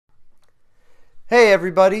Hey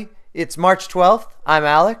everybody, it's March 12th. I'm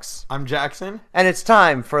Alex. I'm Jackson. And it's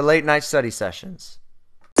time for late night study sessions.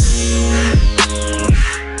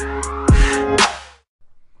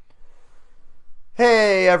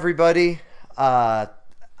 Hey everybody.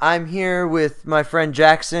 I'm here with my friend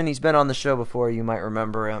Jackson. He's been on the show before, you might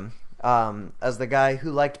remember him, as the guy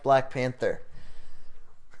who liked Black Panther.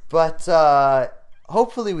 But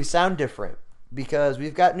hopefully we sound different because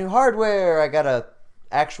we've got new hardware. I got a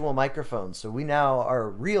actual microphone, so we now are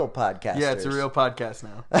real podcasters. Yeah, it's a real podcast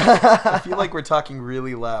now. I feel like we're talking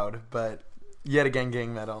really loud, but yet again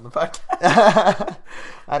getting that on the podcast.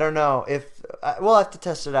 I don't know if we'll have to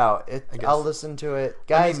test it out. I'll listen to it,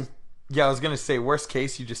 guys. I was gonna say, worst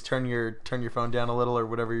case, you just turn your phone down a little or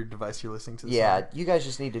whatever your device you're listening to. Yeah, you guys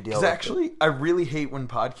just need to deal with it. I really hate when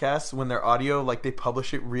podcasts, when their audio, like, they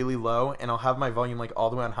publish it really low, and I'll have my volume like all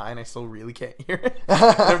the way on high, and I still really can't hear it. And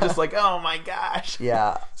I'm just like, oh my gosh.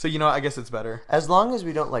 Yeah. So I guess it's better as long as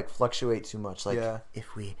we don't like fluctuate too much. Like,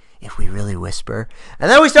 if we really whisper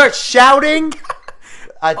and then we start shouting,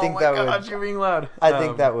 I think you're being loud. I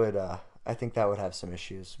think that would have some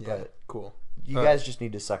issues. Yeah, but cool. You guys just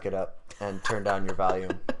need to suck it up and turn down your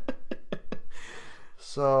volume.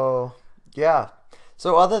 So, yeah.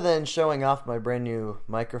 So other than showing off my brand new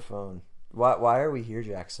microphone, why are we here,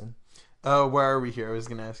 Jackson? Oh, why are we here? I was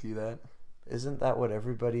going to ask you that. Isn't that what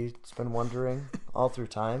everybody's been wondering all through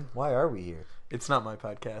time? Why are we here? It's not my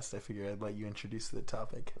podcast. I figured I'd let you introduce the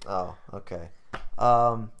topic. Oh, okay.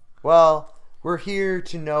 Well, we're here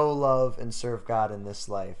to know, love, and serve God in this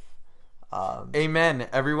life. Amen,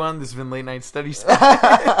 everyone. This has been Late Night Study Sessions.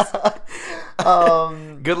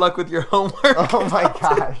 Good luck with your homework. Oh my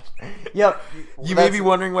gosh. Yep. You may be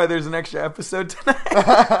wondering why there's an extra episode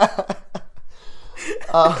tonight.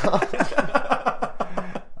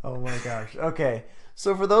 Oh my gosh. Okay.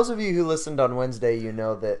 So for those of you who listened on Wednesday, you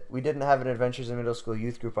know that we didn't have an Adventures in Middle School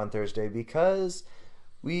youth group on Thursday because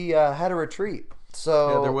we had a retreat.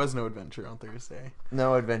 So yeah, there was no adventure on Thursday.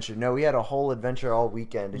 No adventure. No, we had a whole adventure all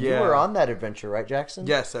weekend. And you were on that adventure, right, Jackson?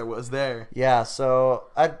 Yes, I was there. Yeah, so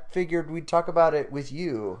I figured we'd talk about it with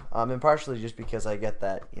you, and partially just because I get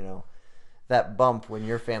that, that bump when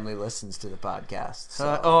your family listens to the podcast.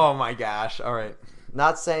 So. Oh my gosh! All right.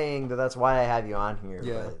 Not saying that that's why I have you on here.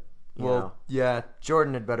 Yeah. But,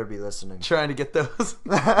 Jordan had better be listening. Trying to get those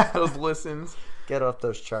those listens. Get off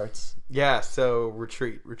those charts. Yeah. So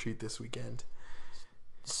retreat this weekend.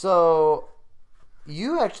 So,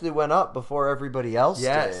 you actually went up before everybody else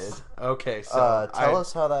did. Okay, so tell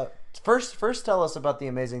us how that... First tell us about the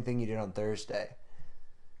amazing thing you did on Thursday.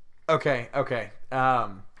 Okay.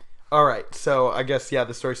 All right, so I guess,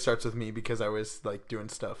 the story starts with me because I was, doing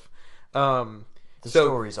stuff. The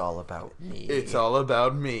story's all about me. It's all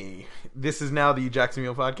about me. This is now the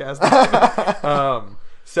Jacksonville podcast.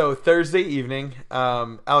 So Thursday evening,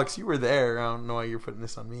 Alex, you were there. I don't know why you're putting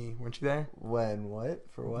this on me. Weren't you there? When what?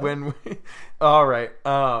 For what? All right.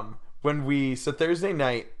 So Thursday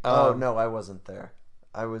night. Oh no, I wasn't there.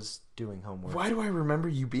 I was doing homework. Why do I remember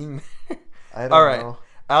you being there? I don't know. All right.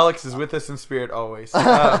 Alex is with us in spirit always.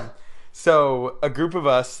 So a group of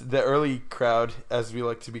us, the early crowd, as we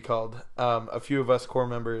like to be called, a few of us core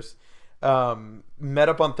members, met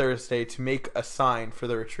up on Thursday to make a sign for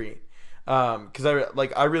the retreat. Because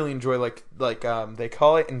I really enjoy they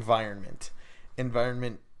call it environment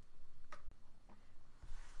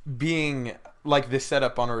being like this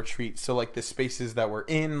setup on a retreat. So like the spaces that we're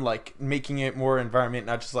in, like making it more environment,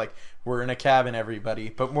 not just like we're in a cabin, everybody,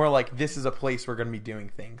 but more like this is a place we're going to be doing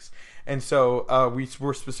things. And so we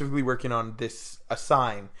were specifically working on a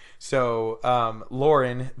sign. So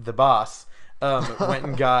Lauren, the boss, went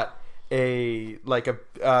and got a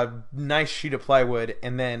nice sheet of plywood,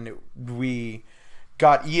 and then we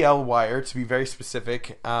got EL wire, to be very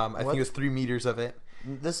specific. I think it was 3 meters of it.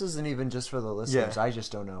 This isn't even just for the listeners. I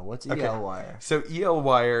just don't know. What's EL wire? So EL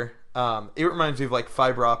wire, it reminds me of like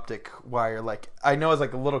fiber optic wire. Like I know as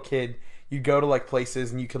like a little kid, you go to like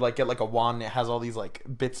places and you could like get like a wand that has all these like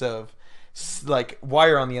bits of like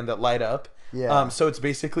wire on the end that light up. Yeah. So it's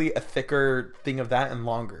basically a thicker thing of that and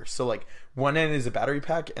longer. So like one end is a battery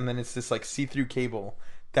pack, and then it's this like see-through cable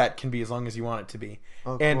that can be as long as you want it to be.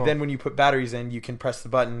 Oh, and cool. then when you put batteries in, you can press the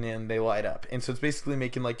button and they light up. And so it's basically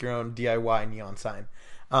making like your own DIY neon sign.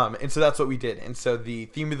 And so that's what we did. And so the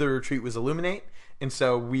theme of the retreat was illuminate. And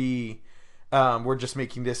so we were just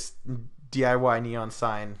making this DIY neon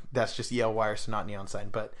sign that's just EL wire, so not neon sign,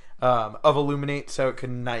 but of illuminate, so it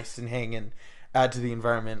could nice and hang and add to the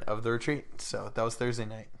environment of the retreat. So that was Thursday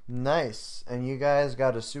night. Nice. And you guys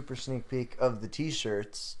got a super sneak peek of the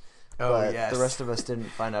t-shirts but yes. the rest of us didn't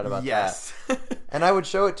find out about yes. that. And I would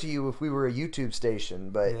show it to you if we were a YouTube station,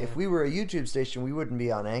 but Yeah. if we were a YouTube station, we wouldn't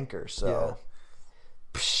be on Anchor. So,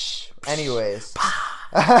 Yeah. anyways,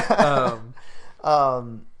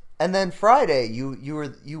 um, and then Friday,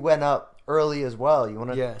 you went up early as well. You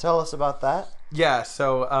want to Yeah. tell us about that? Yeah,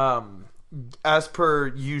 so as per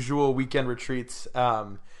usual weekend retreats,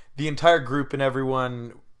 the entire group and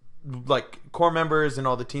everyone, like core members and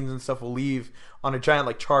all the teens and stuff, will leave on a giant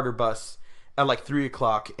like charter bus at like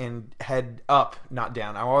 3:00 and head up, not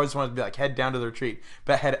down. I always wanted to be like head down to the retreat,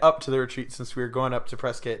 but head up to the retreat since we were going up to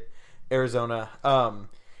Prescott, Arizona.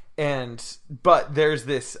 But there's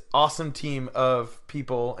this awesome team of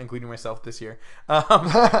people, including myself this year,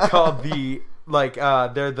 called they're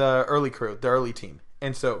the early crew, the early team.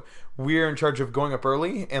 And so we're in charge of going up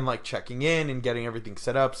early and like checking in and getting everything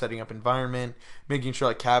set up, setting up environment, making sure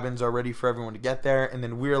like cabins are ready for everyone to get there. And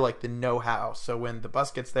then we're like the know-how. So when the bus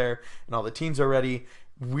gets there and all the teens are ready,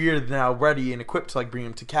 we're now ready and equipped to like bring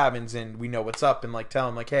them to cabins, and we know what's up and like tell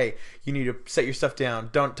them like, hey, you need to set your stuff down.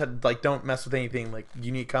 Don't mess with anything. Like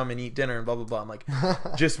you need to come and eat dinner and blah blah blah. I'm like,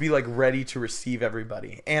 just be like ready to receive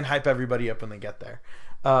everybody and hype everybody up when they get there.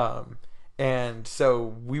 And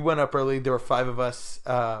so we went up early. There were 5 of us,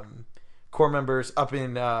 core members up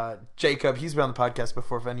in Jacob. He's been on the podcast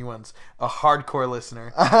before if anyone's a hardcore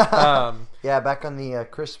listener. Yeah, back on the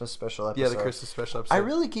Christmas special episode. Yeah, the Christmas special episode. I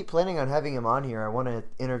really keep planning on having him on here. I want to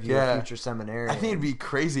interview a future seminarian. I think it'd be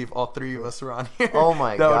crazy if all 3 of us were on here. Oh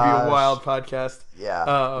my That would be gosh. a wild podcast.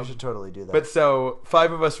 Yeah, we should totally do that. But so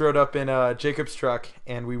 5 of us rode up in Jacob's truck,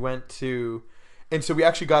 and we went to, and so we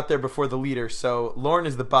actually got there before the leader. So Lauren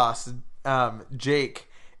is the boss. Jake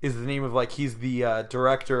is the name of like he's the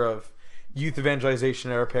director of youth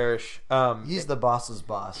evangelization at our parish. He's the boss's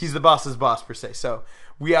boss. He's the boss's boss per se. So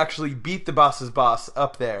we actually beat the boss's boss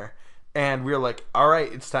up there, and we were like, all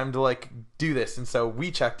right, it's time to like do this. And so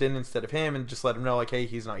we checked in instead of him and just let him know like, hey,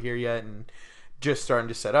 he's not here yet, and just starting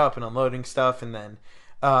to set up and unloading stuff. And then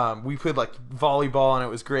we played like volleyball, and it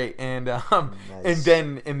was great. And Nice.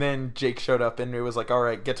 and then Jake showed up, and it was like, all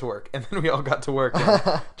right, get to work. And then we all got to work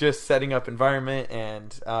and just setting up environment,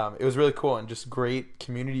 and it was really cool and just great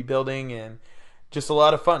community building and just a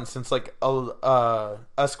lot of fun since like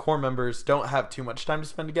us core members don't have too much time to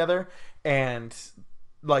spend together, and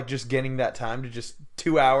like just getting that time to just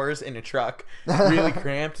 2 hours in a truck, really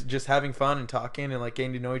cramped, just having fun and talking and like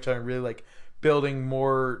getting to know each other and really like building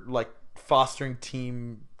more like fostering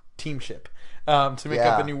teamship to make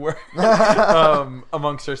up a new word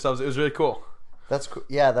amongst ourselves. It was really cool. That's cool.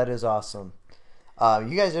 Yeah, that is awesome.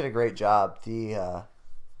 You guys did a great job. The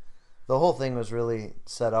whole thing was really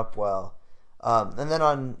set up well. And then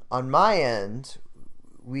on my end,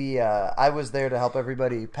 I was there to help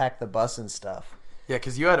everybody pack the bus and stuff. Yeah,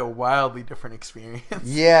 because you had a wildly different experience.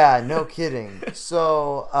 Yeah, no kidding.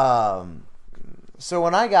 So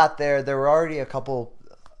when I got there, there were already a couple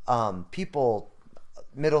people,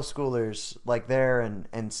 middle schoolers, like there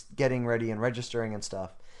and getting ready and registering and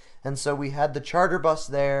stuff. And so we had the charter bus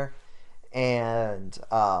there, and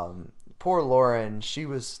poor Lauren, she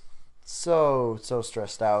was so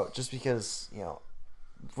stressed out just because,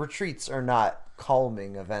 retreats are not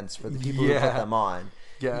calming events for the people who put them on.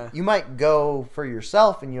 Yeah. You might go for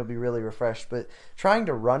yourself and you'll be really refreshed, but trying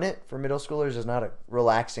to run it for middle schoolers is not a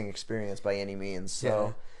relaxing experience by any means.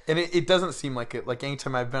 So, and it doesn't seem like it. Like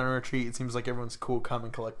anytime I've been on a retreat, it seems like everyone's cool, calm,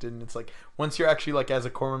 and collected. And it's like once you're actually like as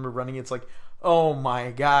a core member running, it's like, oh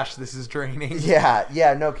my gosh, this is draining.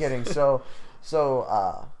 Yeah, no kidding. So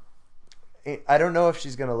I don't know if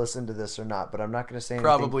she's gonna listen to this or not, but I'm not gonna say anything.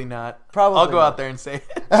 Probably not. Probably I'll go not. out there and say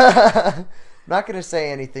it. Not gonna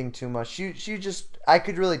say anything too much. She just, I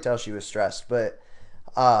could really tell she was stressed, but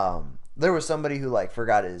there was somebody who like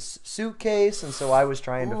forgot his suitcase, and so I was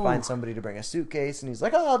trying to find somebody to bring a suitcase, and he's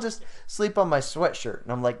like, "Oh, I'll just sleep on my sweatshirt,"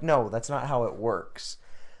 and I'm like, "No, that's not how it works."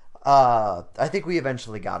 I think we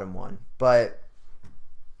eventually got him one, but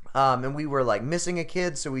and we were like missing a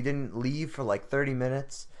kid, so we didn't leave for like 30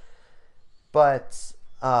 minutes. But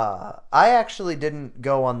I actually didn't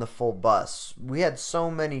go on the full bus. We had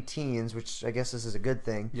so many teens, which I guess this is a good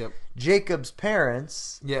thing. Yep. Jacob's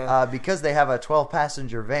parents, because they have a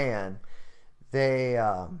 12-passenger van, they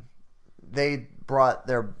brought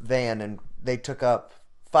their van and they took up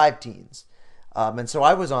 5 teens. And so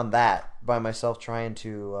I was on that by myself trying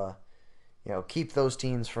to keep those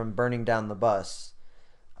teens from burning down the bus.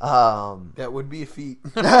 That would be a feat.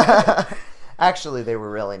 Actually, they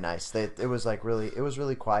were really nice. It was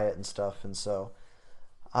really quiet and stuff, and so,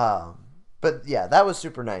 but yeah, that was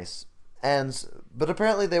super nice. But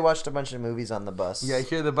apparently they watched a bunch of movies on the bus. Yeah, I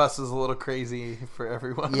hear the bus is a little crazy for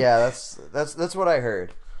everyone. Yeah, that's what I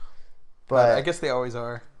heard. But I guess they always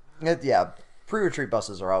are. yeah, pre-retreat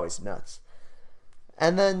buses are always nuts.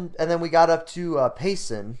 And then we got up to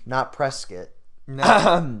Payson, not Prescott.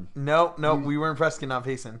 No, we were in Prescott, not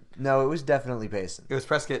Payson. No, it was definitely Payson. It was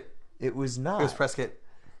Prescott. It was not. It was Prescott.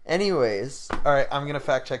 Anyways, all right, I'm gonna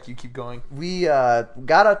fact check. You keep going. We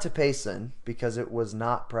got up to Payson because it was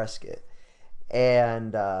not Prescott,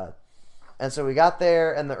 and so we got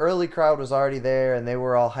there, and the early crowd was already there, and they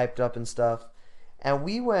were all hyped up and stuff, and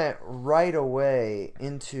we went right away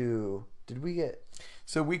into. Did we get?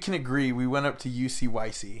 So we can agree. We went up to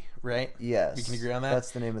UCYC, right? Yes, we can agree on that.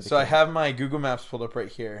 That's the name of the. So I have my Google Maps pulled up right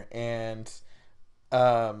here, and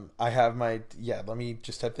I have my Let me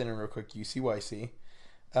just type that in real quick. UCYC.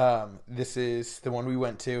 This is the one we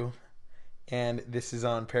went to, and this is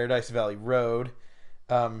on Paradise Valley Road,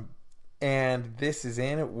 and this is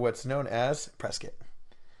in what's known as Prescott.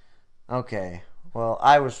 Okay, well,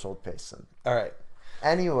 I was told Payson. All right.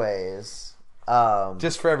 Anyways,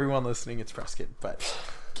 just for everyone listening, it's Prescott, but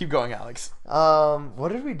keep going, Alex.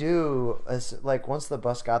 What did we do? Like once the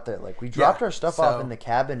bus got there, like we dropped our stuff off in the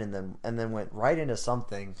cabin, and then went right into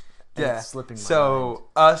something. Yeah, it's slipping my mind.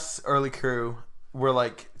 Us early crew. We're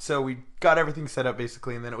like, so we got everything set up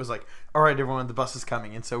basically, and then it was like, all right, everyone, the bus is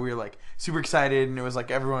coming. And so we were like super excited, and it was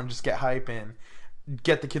like, everyone just get hype and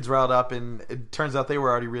get the kids riled up. And it turns out they were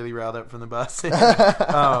already really riled up from the bus.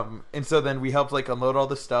 And so then we helped like unload all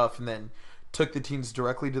the stuff, and then took the teens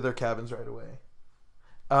directly to their cabins right away.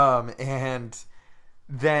 And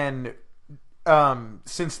then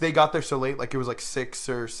since they got there so late, like it was like 6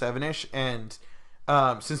 or 7ish, and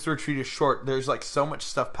since the retreat is short, there's like so much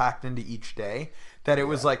stuff packed into each day that it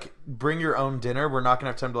was like, bring your own dinner. We're not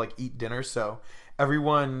gonna have time to like eat dinner. So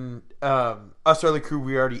everyone, us early crew,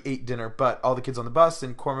 we already ate dinner, but all the kids on the bus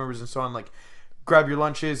and core members and so on, like, grab your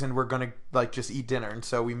lunches and we're gonna like just eat dinner. And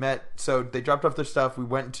so we met. So they dropped off their stuff. We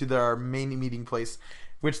went to our main meeting place,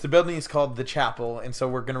 which the building is called the Chapel, and so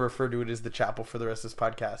we're going to refer to it as the Chapel for the rest of this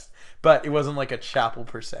podcast. But it wasn't like a chapel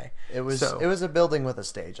per se. It was a building with a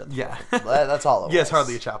stage. Yeah, that's all it was. Yeah, it's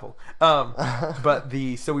hardly a chapel.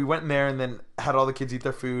 So we went in there and then had all the kids eat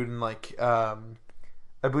their food, and like I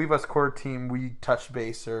believe us core team, we touched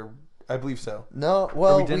base, or I believe so. No,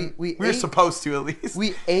 well, we were supposed to at least.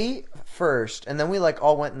 We ate first, and then we like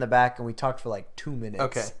all went in the back and we talked for like 2 minutes.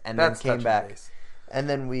 Okay, and then came back. Base. And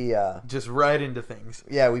then we just right into things.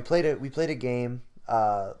 Yeah, we played a game.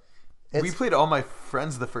 We played All My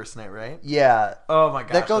Friends the first night, right? Yeah. Oh my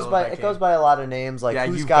gosh. That goes by. It goes by a lot of names, like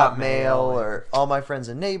Who's Got Mail, or All My Friends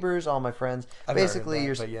and Neighbors, All My Friends. Basically,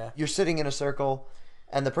 you're sitting in a circle,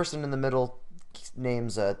 and the person in the middle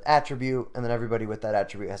names an attribute, and then everybody with that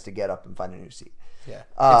attribute has to get up and find a new seat. Yeah,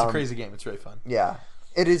 it's a crazy game. It's really fun. Yeah.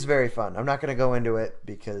 It is very fun. I'm not going to go into it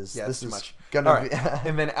because this is going to be...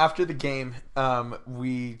 And then after the game,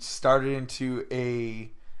 we started into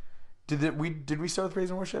a... Did we start with praise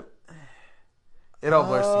and worship? It all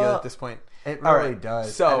blurs together at this point. It really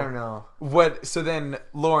does. So, I don't know. So then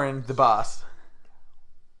Lauren, the boss...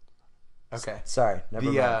 Okay. Sorry.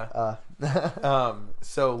 Never mind.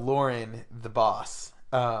 So Lauren, the boss,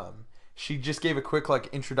 she just gave a quick like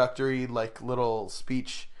introductory like little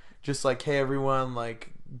speech. Just like, hey everyone,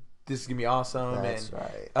 like this is gonna be awesome. That's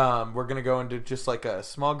right. right. We're gonna go into just like a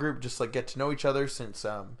small group, just like get to know each other, since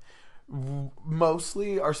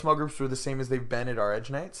mostly our small groups were the same as they've been at our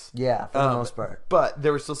Edge nights. Yeah, for the most part. But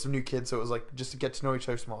there were still some new kids, so it was like just to get to know each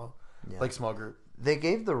other like small group. They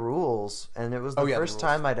gave the rules, and it was the first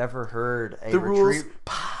time I'd ever heard a retreat. Rules.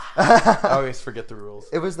 I always forget the rules.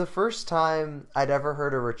 It was the first time I'd ever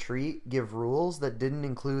heard a retreat give rules that didn't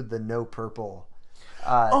include the no purple.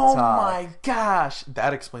 My gosh,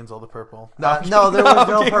 that explains all the purple. No, there was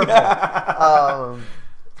no purple.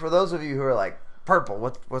 For those of you who are like, purple,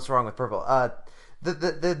 what's wrong with purple?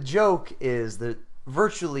 The joke is that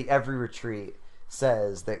virtually every retreat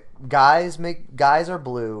says that guys are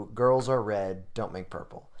blue, girls are red, don't make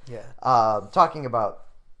purple. Yeah. Talking about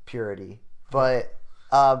purity, but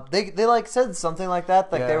they like said something like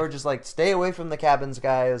that. Like they were just like, stay away from the cabins,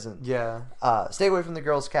 guys, and stay away from the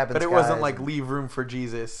girls' cabins. But it wasn't like leave room for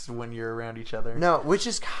Jesus when you're around each other. No, which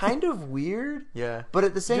is kind of weird. Yeah. But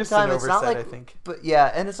at the same just time, an it's not like. I think. But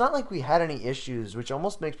yeah, and it's not like we had any issues, which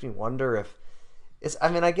almost makes me wonder if it's. I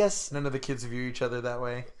mean, I guess none of the kids view each other that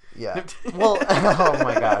way. Yeah. Well, oh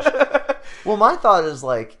my gosh. Well, my thought is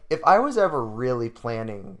like, if I was ever really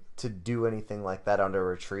planning to do anything like that on a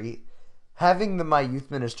retreat, having my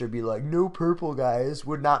youth minister be like, no purple, guys,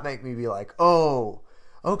 would not make me be like, oh,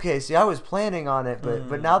 okay, see, I was planning on it,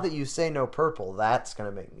 but now that you say no purple, that's going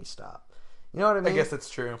to make me stop. You know what I mean? I guess that's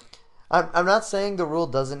true. I'm not saying the rule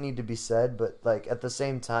doesn't need to be said, but like at the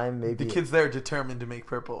same time, maybe The kids that are determined to make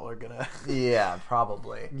purple are gonna. Yeah,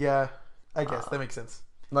 probably. Yeah, I guess that makes sense.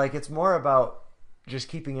 Like it's more about just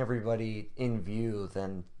keeping everybody in view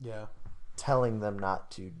than Yeah. telling them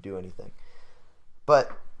not to do anything.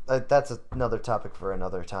 But that's another topic for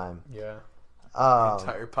another time. Yeah. Um,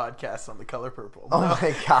 Entire podcast on the color purple. oh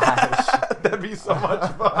my gosh. That'd be so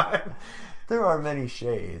much fun. There are many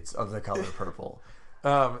shades of the color purple.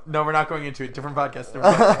 No, we're not going into it. Different podcast.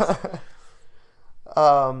 Different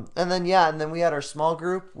podcast. And then we had our small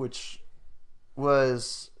group, which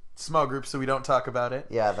was Small group, so we don't talk about it.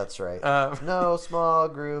 yeah, that's right. No small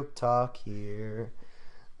group talk here.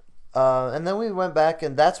 And then we went back,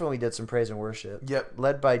 and that's when we did some praise and worship. Yep.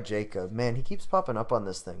 Led by Jacob. Man, he keeps popping up on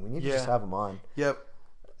this thing. We need to just have him on. Yep.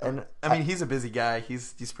 And I mean, he's a busy guy.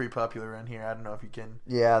 He's pretty popular around here. I don't know if you can.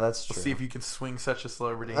 Yeah, that's true. We'll see if you can swing such a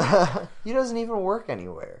celebrity. He doesn't even work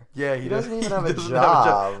anywhere. Yeah, he doesn't even have a doesn't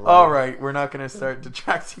job. Like... All right, we're not going to start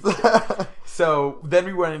detracting. So then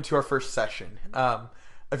we went into our first session.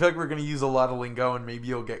 I feel like we're going to use a lot of lingo, and maybe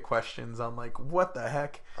you'll get questions on like, what the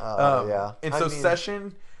heck? Yeah. And so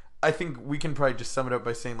session, I think we can probably just sum it up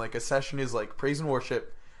by saying like a session is like praise and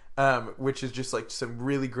worship, which is just like some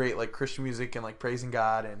really great like Christian music and like praising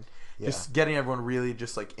God and just getting everyone really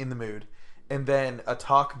just like in the mood. And then a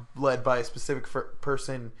talk led by a specific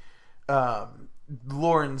person.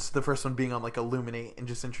 Lauren's the first one being on like Illuminate and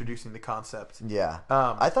just introducing the concept. Yeah.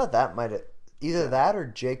 I thought that might have either that or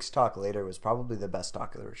Jake's talk later was probably the best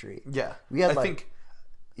talk of the retreat. Yeah. We had I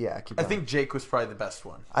think Jake was probably the best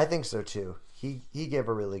one. I think so too. He gave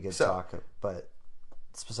a really good talk, but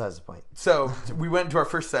it's besides the point. So we went into our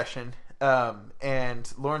first session,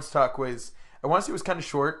 and Lauren's talk was, I want to say it was kind of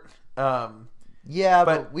short. Yeah,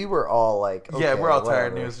 but we were all like, okay, yeah, we're all tired,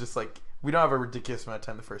 whatever. and it was just like, we don't have a ridiculous amount of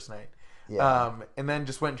time the first night. Yeah. And then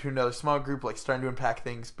just went into another small group, like starting to unpack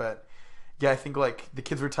things, but yeah, I think like the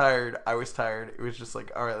kids were tired, I was tired. It was just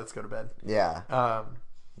like, all right, let's go to bed. Yeah.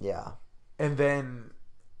 Yeah. And then,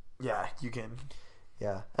 yeah, you can.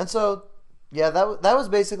 Yeah. And so, yeah, that was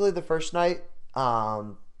basically the first night.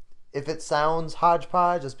 If it sounds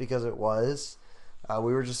hodgepodge, just because it was.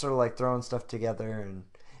 We were just sort of like throwing stuff together, and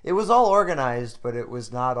it was all organized, but it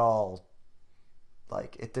was not all,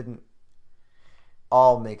 like, it didn't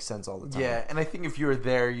all make sense all the time. Yeah, and I think if you were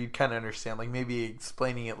there, you'd kind of understand. Like, maybe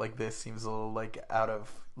explaining it like this seems a little, like, out of,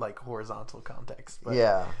 like, horizontal context. But,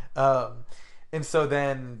 yeah. And so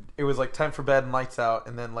then it was, like, time for bed and lights out.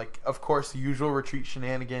 And then, like, of course, the usual retreat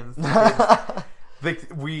shenanigans.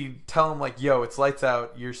 We tell them, like, yo, it's lights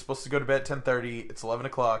out. You're supposed to go to bed at 10:30. It's 11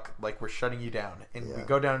 o'clock. Like, we're shutting you down. And we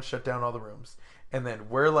go down and shut down all the rooms. And then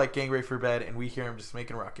we're, like, getting ready for bed. And we hear him just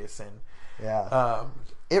making ruckus. And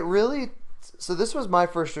it really... So this was my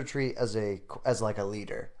first retreat as like a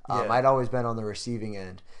leader. I'd always been on the receiving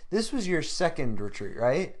end. This was your second retreat,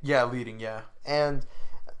 right? Yeah, leading, yeah. And...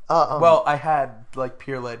 well, I had, like,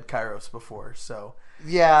 peer-led Kairos before, so...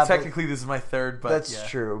 Yeah, technically this is my third, but that's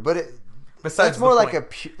true. But Besides that's more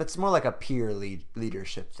like a peer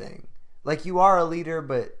leadership thing. Like, you are a leader,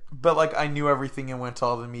 but like, I knew everything and went to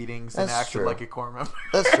all the meetings and acted like a core member.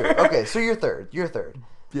 That's true. Okay, so you're third.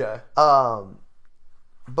 Yeah.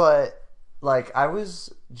 But like, I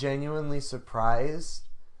was genuinely surprised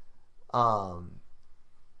how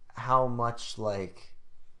much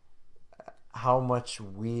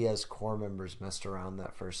we as core members messed around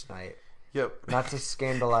that first night. Yep. Not to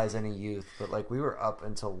scandalize any youth, but like, we were up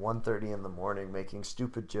until 1:30 in the morning making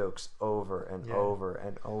stupid jokes over and over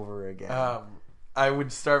and over again. I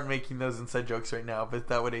would start making those inside jokes right now, but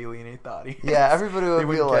that would alienate the audience. Yeah, everybody would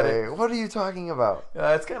be like, "What are you talking about?"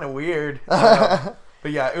 It's kind of weird.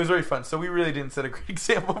 But yeah, it was very fun. So we really didn't set a great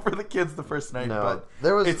example for the kids the first night. No,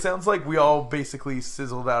 but it sounds like we all basically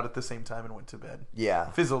sizzled out at the same time and went to bed. Yeah.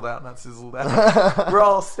 Fizzled out, not sizzled out. We're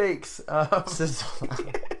all steaks. Sizzle.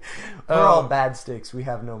 We're all bad steaks. We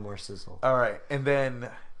have no more sizzle. All right. And then,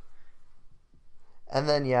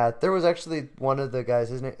 yeah, there was actually one of the guys,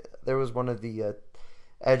 there was one of the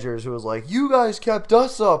edgers who was like, "You guys kept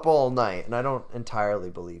us up all night." And I don't entirely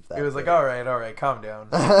believe that. It was like, all right, calm down.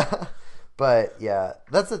 But yeah,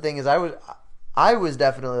 that's the thing is I was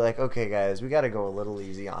definitely like, okay, guys, we got to go a little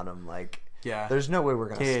easy on them. Like, there's no way we're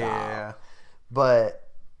gonna stop. Yeah. But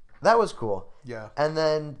that was cool. Yeah. And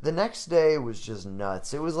then the next day was just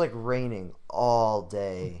nuts. It was like raining all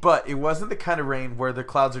day. But it wasn't the kind of rain where the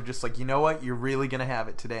clouds are just like, you know what, you're really gonna have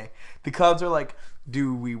it today. The clouds are like,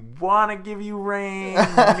 do we want to give you rain?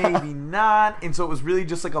 Maybe not. And so it was really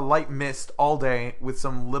just like a light mist all day with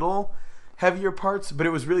some little heavier parts, but it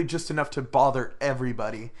was really just enough to bother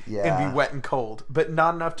everybody and be wet and cold, but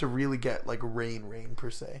not enough to really get like rain per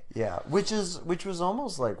se. Yeah, which was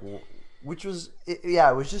almost like, it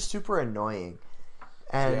was just super annoying.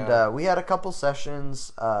 And we had a couple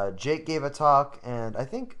sessions. Jake gave a talk, and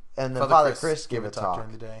then Father Chris gave a talk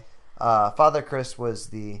during the day. Father Chris was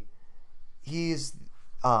he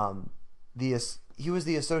was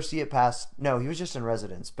the associate past. No, he was just in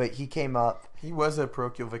residence, but he came up. He was a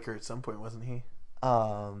parochial vicar at some point, wasn't he?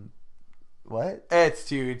 What?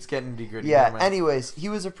 It's getting degraded. Yeah. Anyways, he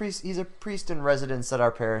was a priest. He's a priest in residence at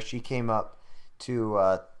our parish. He came up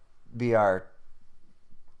to be our.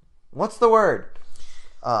 What's the word?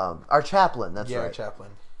 Our chaplain. That's right. Our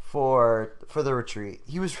chaplain for the retreat.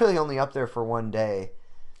 He was really only up there for one day.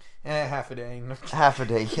 Half a day. Half a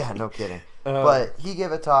day. Yeah, no kidding. But he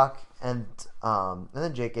gave a talk, and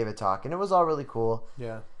then Jake gave a talk, and it was all really cool.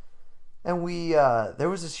 Yeah. And we there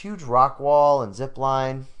was this huge rock wall and zip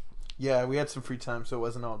line. Yeah, we had some free time, so it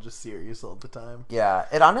wasn't all just serious all the time. Yeah,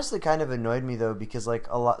 it honestly kind of annoyed me though, because like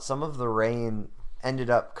some of the rain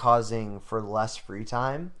ended up causing for less free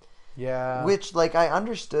time. Yeah. Which like I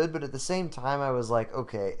understood, but at the same time I was like,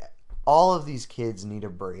 okay, all of these kids need a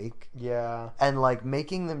break. Yeah. And like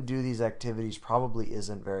making them do these activities probably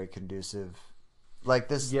isn't very conducive. Like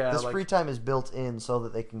this free time is built in so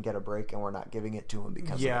that they can get a break, and we're not giving it to them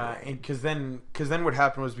because of the rain. And because then what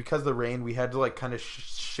happened was, because of the rain, we had to like kind of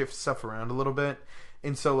shift stuff around a little bit,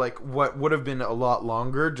 and so like what would have been a lot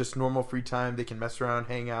longer, just normal free time, they can mess around,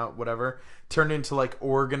 hang out, whatever, turned into like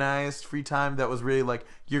organized free time that was really like,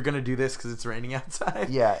 you're gonna do this because it's raining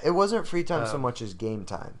outside. Yeah, it wasn't free time so much as game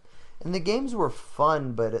time. And the games were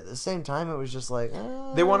fun, but at the same time it was just like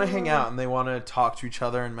they want to hang out and they want to talk to each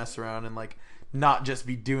other and mess around and like not just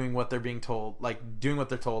be doing what they're being told, like doing what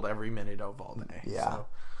they're told every minute of all day. Yeah. So.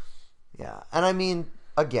 Yeah. And I mean,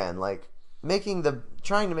 again, like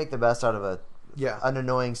trying to make the best out of an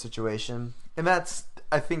annoying situation. And that's,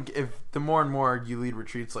 I think, if the more and more you lead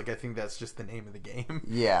retreats, like I think that's just the name of the game.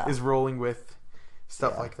 Yeah. Is rolling with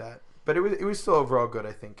stuff like that. But it was still overall good,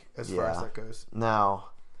 I think, as far as that goes.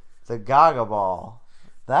 Now, the Gaga Ball.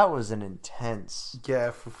 That was an intense. Yeah,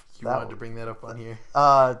 if you wanted to bring that up on here.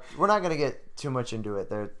 We're not going to get too much into it.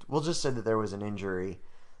 We'll just say that there was an injury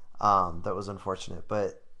that was unfortunate.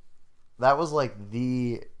 But that was like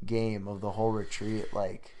the game of the whole retreat.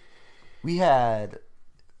 Like, we had,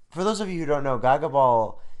 for those of you who don't know, Gaga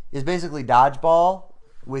Ball is basically dodgeball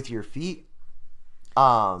with your feet.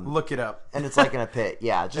 Look it up. And it's like in a pit.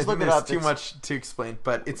 Yeah, just look it up. It's too much to explain,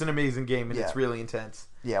 but it's an amazing game and it's really intense.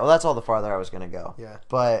 Yeah, well, that's all the farther I was going to go. Yeah.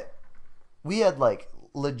 But we had like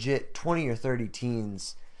legit 20 or 30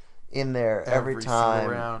 teens in there every time.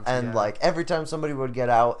 Round, and like every time somebody would get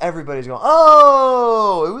out, everybody's going,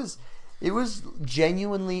 "Oh!" It was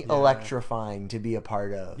genuinely electrifying to be a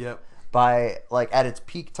part of. Yep. By like at its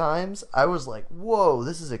peak times, I was like, "Whoa,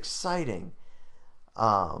 this is exciting."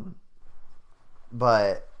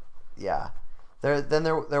 But yeah.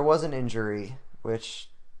 There was an injury, which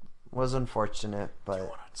was unfortunate, but you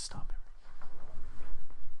want to stop him.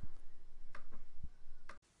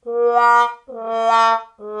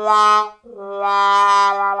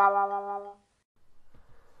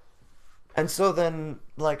 And so then,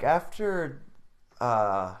 like after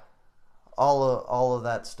all of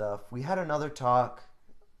that stuff, we had another talk.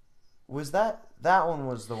 Was that one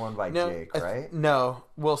was the one by Jake, right? No.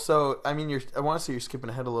 Well, so I mean, I want to say you're skipping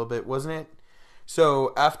ahead a little bit, wasn't it?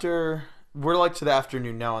 So after we're like to the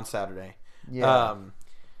afternoon now on Saturday. Yeah.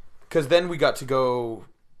 Because then we got to go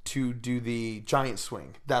to do the giant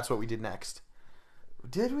swing. That's what we did next.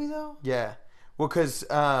 Did we though? Yeah. Well, because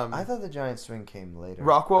I thought the giant swing came later.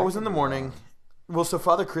 Rockwell was in the morning. Well, so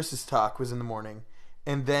Father Chris's talk was in the morning,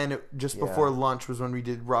 and then just before lunch was when we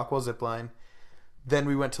did Rockwell Zipline. Then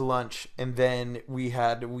we went to lunch, and then we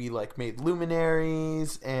made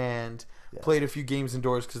luminaries and played a few games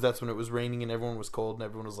indoors because that's when it was raining and everyone was cold and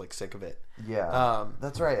everyone was like sick of it. Yeah,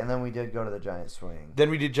 that's right. And then we did go to the giant swing.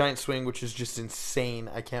 Then we did giant swing, which is just insane.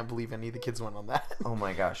 I can't believe any of the kids went on that. Oh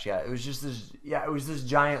my gosh, yeah, it was just this. Yeah, it was this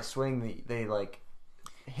giant swing that they like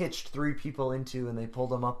hitched 3 people into, and they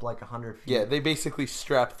pulled them up like 100 feet. Yeah, they basically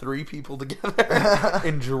strapped 3 people together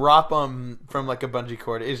and drop them from like a bungee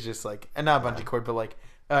cord. It's just like, and not a bungee cord, but like,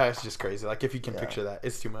 it's just crazy. Like if you can picture that,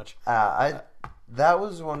 it's too much. That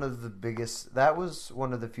was one of the biggest. That was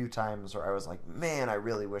one of the few times where I was like, man, I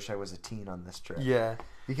really wish I was a teen on this trip. Yeah,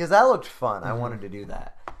 because that looked fun. I wanted to do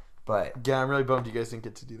that, but yeah, I'm really bummed you guys didn't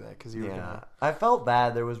get to do that because you were. Yeah, I felt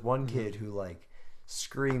bad. There was one kid who like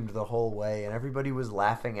screamed the whole way, and everybody was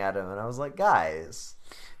laughing at him, and I was like, guys,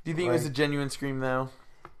 do you think it was a genuine scream though?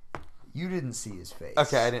 You didn't see his face.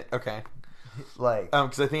 Okay, I didn't. Okay, Like,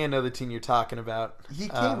 Because I think I know the teen you're talking about. he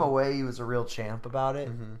came away. He was a real champ about it.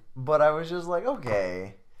 But I was just like,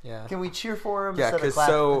 okay, Yeah. can we cheer for him? Yeah, instead of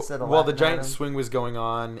because instead of while the laughing at giant him? swing was going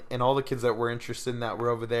on, and all the kids that were interested in that were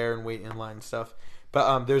over there and waiting in line and stuff.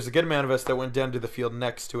 But there's a good amount of us that went down to the field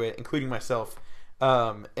next to it, including myself.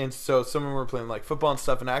 And so some of them were playing like football and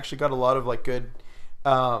stuff, and I actually got a lot of like good,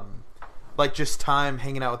 like just time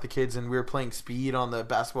hanging out with the kids, and we were playing speed on the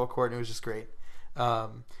basketball court, and it was just great.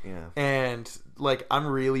 And like I'm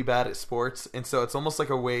really bad at sports, and so it's almost like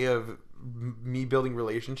a way of me building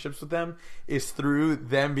relationships with them is through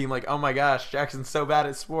them being like, oh my gosh, Jackson's so bad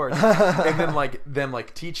at sports, and then like them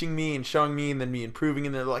like teaching me and showing me, and then me improving,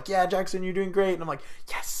 and they're like, yeah, Jackson, you're doing great, and I'm like,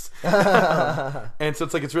 yes. And so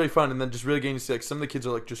it's like it's really fun, and then just really getting to see like some of the kids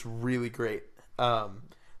are like just really great.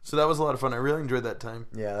 So that was a lot of fun. I really enjoyed that time.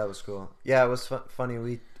 Yeah, that was cool. Yeah, it was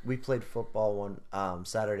funny. We played football one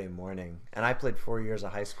Saturday morning, and I played 4 years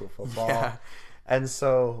of high school football. Yeah. And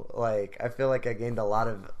so like I feel like I gained a lot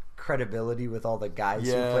of credibility with all the guys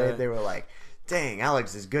who played. They were like, dang,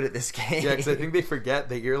 Alex is good at this game. Yeah, because I think they forget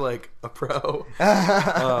that you're like a pro.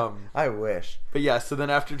 I wish. But yeah, so then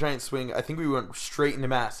after Giant Swing, I think we went straight into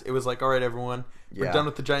Mass. It was like, all right, everyone, we're done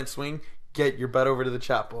with the Giant Swing. Get your butt over to the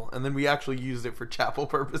chapel. And then we actually used it for chapel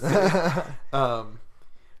purposes.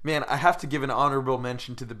 Man, I have to give an honorable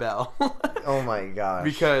mention to the bell. Oh my gosh.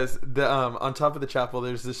 Because the on top of the chapel,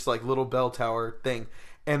 there's this like little bell tower thing.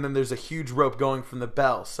 And then there's a huge rope going from the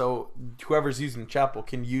bell. So whoever's using the chapel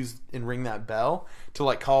can use and ring that bell to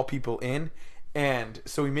like call people in. And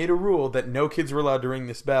so we made a rule that no kids were allowed to ring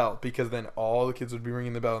this bell, because then all the kids would be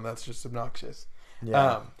ringing the bell, and that's just obnoxious.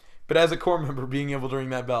 Yeah. But as a core member, being able to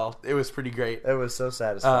ring that bell, it was pretty great. It was so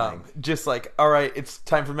satisfying. Just like, all right, it's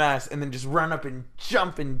time for Mass, and then just run up and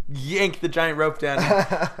jump and yank the giant rope down.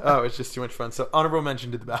 Oh, it's just too much fun. So honorable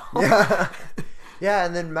mention to the bell. Yeah,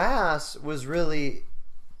 and then Mass was really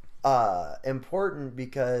important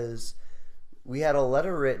because we had a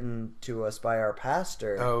letter written to us by our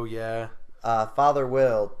pastor. Oh, yeah. Father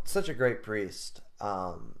Will, such a great priest.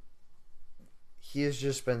 He has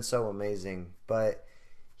just been so amazing. But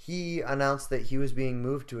he announced that he was being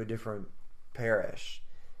moved to a different parish.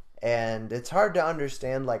 And it's hard to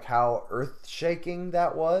understand like how earth-shaking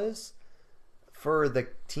that was for the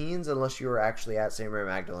teens unless you were actually at St. Mary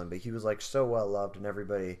Magdalene. But he was like so well loved, and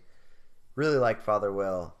everybody really liked Father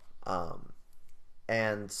Will.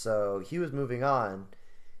 And so he was moving on.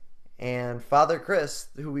 And Father Chris,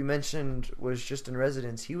 who we mentioned was just in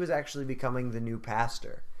residence, he was actually becoming the new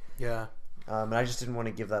pastor. Yeah. And I just didn't want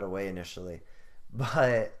to give that away initially.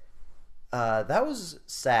 But that was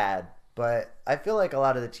sad. But I feel like a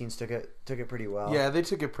lot of the teens took it pretty well. Yeah, they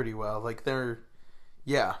took it pretty well. Like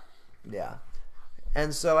yeah. Yeah.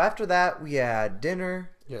 And so after that, we had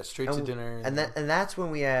dinner. Yeah, straight to dinner. And that's when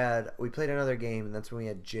we played another game, and that's when we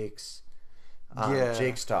had Jake's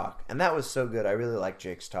talk. And that was so good. I really liked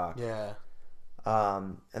Jake's talk. Yeah.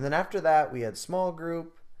 And then after that, we had small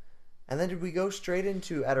group. And then did we go straight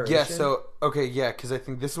into adoration? Yeah, so, okay, yeah, because I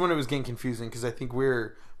think this is when it was getting confusing, because I think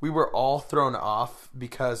we were all thrown off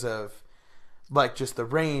because of, like, just the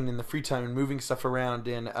rain and the free time and moving stuff around.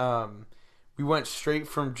 And we went straight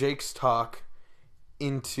from Jake's talk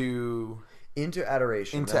into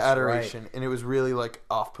adoration. Right. And it was really, like,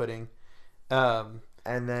 off-putting. And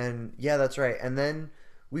then, yeah, that's right. And then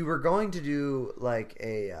we were going to do, like,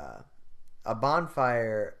 a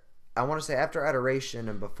bonfire, I want to say after adoration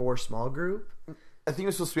and before small group. I think it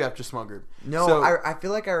was supposed to be after small group. No, so, I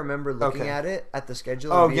feel like I remember looking at it at the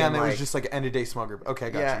schedule. Oh, yeah, and it was just like an end of day small group. Okay,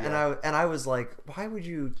 gotcha. Yeah, and I was like, why would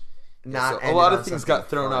you not? So a lot of things got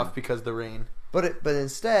thrown off because of the rain. But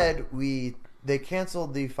instead they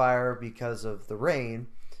canceled the fire because of the rain,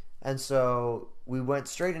 and so we went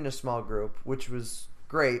straight into small group, which was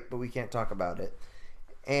great, but we can't talk about it.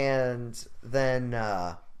 And then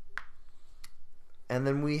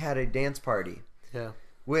we had a dance party. Yeah.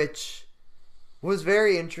 Which was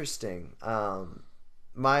very interesting.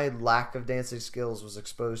 My lack of dancing skills was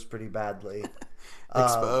exposed pretty badly.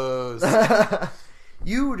 Exposed.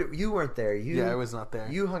 You weren't there. Yeah, I was not there.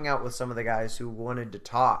 You hung out with some of the guys who wanted to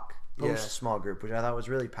talk post small group, which I thought was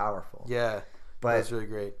really powerful. Yeah, but that was really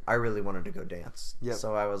great. I really wanted to go dance. Yep.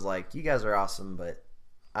 So I was like, you guys are awesome, but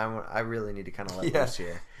I really need to kind of let loose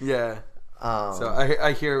here. Yeah. So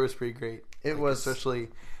I hear it was pretty great. It was, especially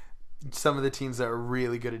some of the teens that are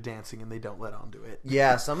really good at dancing and they don't let on to it.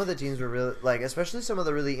 Yeah, some of the teens were really like, especially some of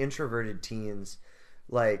the really introverted teens,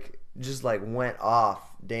 like just like went off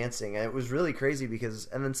dancing, and it was really crazy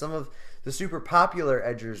and then some of the super popular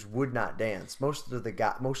edgers would not dance. Mostly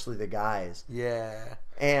the guys. Yeah.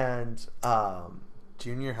 And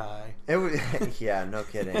junior high. It was yeah, no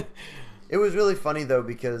kidding. It was really funny though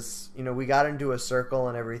because we got into a circle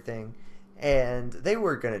and everything, and they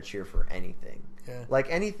were gonna cheer for anything. Yeah. Like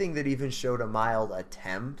anything that even showed a mild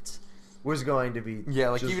attempt was going to be. Yeah,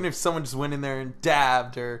 like even if someone just went in there and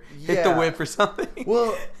dabbed or hit the Yeah. whip or something.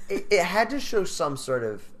 Well, it had to show some sort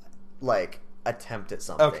of like attempt at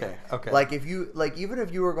something. Okay. Like even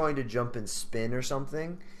if you were going to jump and spin or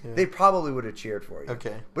something, Yeah. they probably would have cheered for you.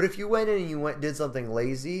 Okay. But if you went in and you did something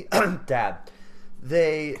lazy, dab,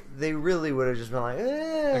 they really would have just been like,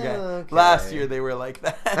 okay. Last year they were like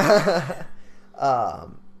that.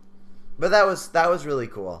 But that was really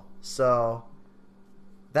cool. So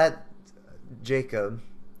that Jacob,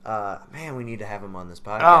 man, we need to have him on this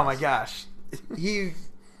podcast. Oh my gosh.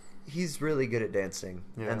 He's really good at dancing,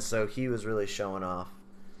 and so he was really showing off.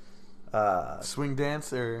 Swing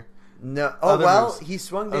dance or no? Oh other well, moves? he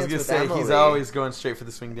swung I was dance gonna with say Emily. he's always going straight for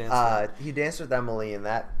the swing dance. He danced with Emily, and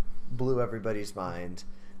that blew everybody's mind.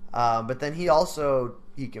 But then he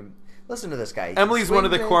can listen to this guy. He can Emily's one swing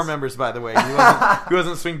of the dance. core members, by the way. He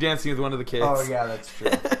wasn't swing dancing with one of the kids. Oh yeah, that's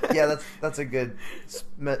true. Yeah, that's a good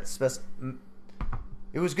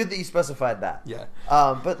It was good that you specified that. Yeah.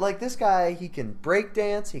 But like this guy, he can break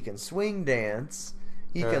dance, he can swing dance,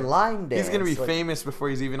 he can line dance. He's gonna be like, famous before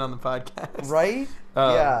he's even on the podcast, right?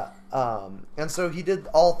 Yeah. And so he did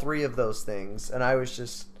all three of those things, and I was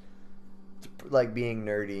just like being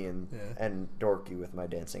nerdy and dorky with my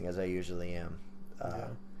dancing as I usually am.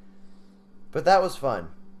 But that was fun.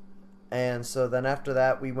 And so then after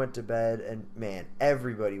that, we went to bed, and man,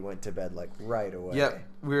 everybody went to bed like right away. Yep.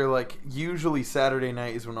 We were like, usually Saturday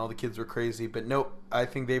night is when all the kids were crazy, but nope. I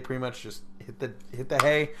think they pretty much just hit the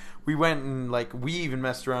hay. We went and like we even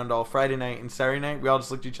messed around all Friday night and Saturday night. We all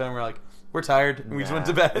just looked at each other and we're like, we're tired, and we just went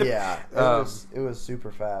to bed. Yeah, it was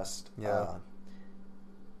super fast. Yeah.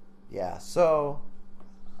 Yeah. So,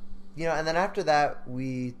 and then after that,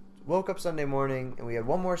 we woke up Sunday morning and we had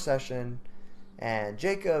one more session. And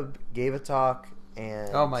Jacob gave a talk, and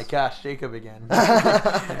Oh my gosh, Jacob again.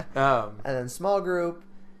 and then small group,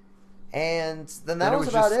 and then that was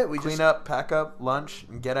about it. We clean just up, pack up, lunch,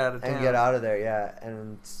 and get out of town. and get out of there. Yeah,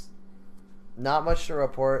 and not much to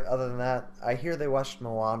report other than that. I hear they watched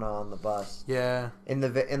Moana on the bus. Yeah. In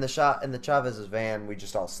the Chavez's van, we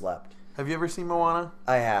just all slept. Have you ever seen Moana?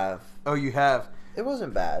 I have. Oh, you have. It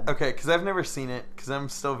wasn't bad. Okay, because I've never seen it, because I'm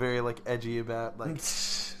still very, like, edgy about, like,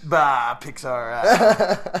 Pixar.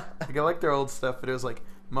 Like, I like their old stuff, but it was, like,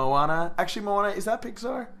 Moana. Actually, Moana, is that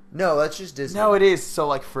Pixar? No, that's just Disney. No, it is. So,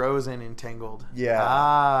 like, Frozen and Tangled.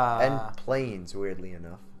 Yeah. And Planes, weirdly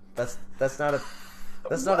enough. That's not a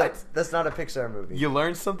Pixar movie. You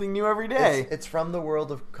learn something new every day. It's from the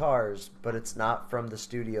world of Cars, but it's not from the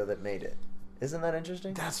studio that made it. Isn't that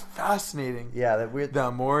interesting? That's fascinating. Yeah, that weird.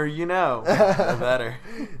 The more you know, the better.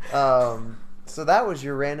 So that was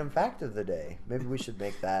your random fact of the day. Maybe we should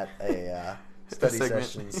make that a study segment.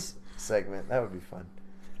 sessions segment. That would be fun.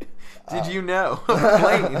 Did you know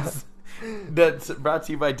Planes, that's brought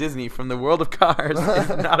to you by Disney from the world of Cars, is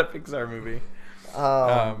not a Pixar movie.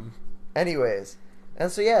 Anyways,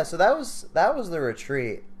 and so yeah, so that was the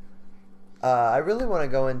retreat. I really want to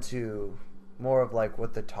go into more of like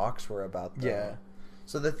what the talks were about, though. Yeah.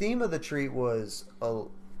 So the theme of the treat was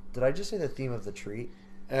did I just say the theme of the treat?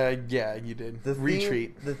 Yeah, you did. The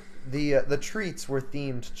retreat. The treats were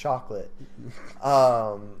themed chocolate.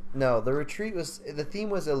 No, the retreat the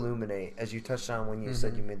theme was illuminate, as you touched on when you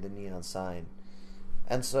said you made the neon sign.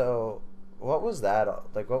 And so, what was that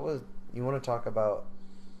like? What was you want to talk about?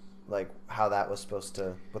 Like how what that was supposed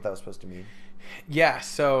to mean? Yeah.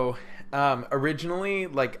 So originally,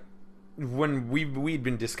 like when we'd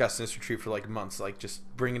been discussing this retreat for like months, like just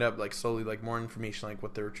bring it up like slowly, like more information, like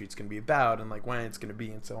what the retreat's going to be about and like when it's going to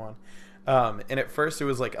be and so on. And at first it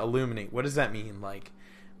was like illuminate. What does that mean? Like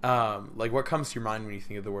what comes to your mind when you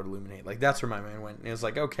think of the word illuminate? Like that's where my mind went. And it was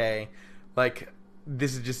like, okay, like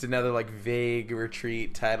this is just another like vague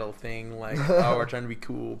retreat title thing. Like, oh, we're trying to be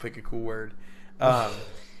cool, pick a cool word.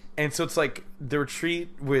 And so it's like the retreat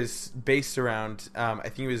was based around, I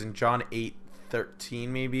think it was in John 8:13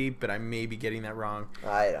 maybe, but I may be getting that wrong.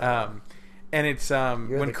 I don't know. And it's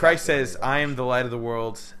when Christ says, "I am the light of the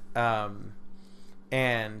world," and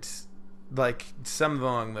like something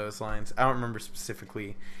along those lines. I don't remember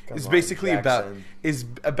specifically. It's basically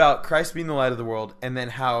about Christ being the light of the world, and then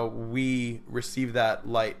how we receive that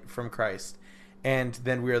light from Christ, and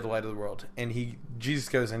then we are the light of the world. And Jesus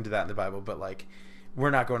goes into that in the Bible, but like. We're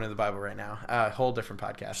not going to the Bible right now. Whole different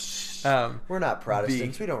podcast. We're not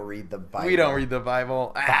Protestants. We don't read the Bible. We don't read the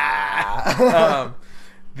Bible. There's so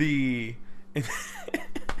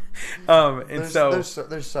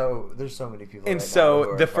many people. And right so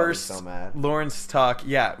now who the are first so mad. Lawrence talk,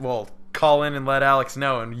 yeah. Well, call in and let Alex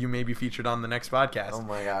know, and you may be featured on the next podcast. Oh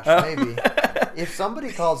my gosh, maybe. If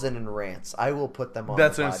somebody calls in and rants, I will put them on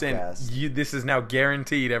That's the what podcast. I'm saying. This is now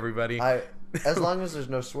guaranteed, everybody. As long as there's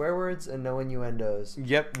no swear words and no innuendos.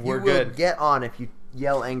 Yep, we're you good. will get on if you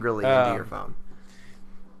yell angrily into your phone.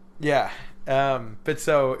 Yeah. But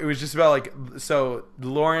so it was just about like, so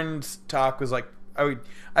Lauren's talk was like,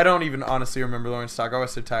 I don't even honestly remember Lauren's talk. I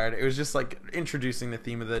was so tired. It was just like introducing the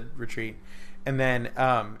theme of the retreat, and then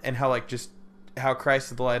and how like just how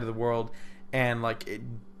Christ is the light of the world, and like it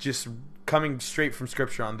just coming straight from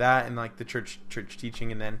Scripture on that, and like the church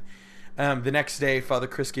teaching, and then the next day Father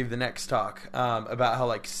Chris gave the next talk about how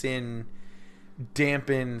like sin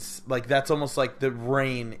dampens, like that's almost like the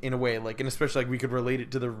rain in a way, like, and especially like we could relate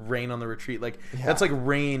it to the rain on the retreat, like that's like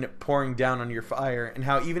rain pouring down on your fire, and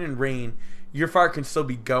how even in rain your fire can still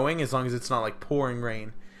be going as long as it's not like pouring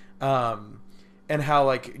rain, and how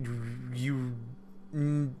like you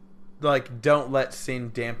like don't let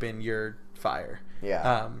sin dampen your fire,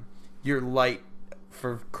 your light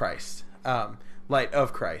for Christ, light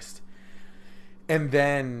of Christ. And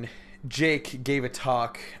then Jake gave a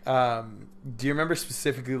talk. Do you remember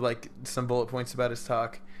specifically like some bullet points about his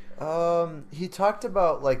talk? He talked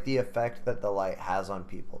about like the effect that the light has on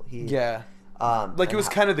people. Like it was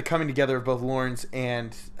kind of the coming together of both Lauren's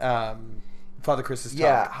and Father Chris's talk.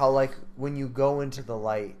 Yeah, how like when you go into the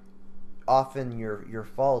light, often your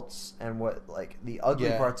faults and what like the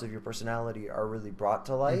ugly parts of your personality are really brought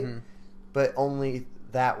to light, but only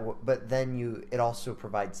that. But then it also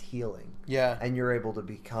provides healing. Yeah, and you're able to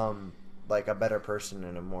become like a better person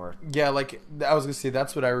and a more like I was gonna say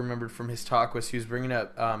that's what I remembered from his talk was he was bringing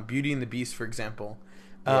up Beauty and the Beast, for example,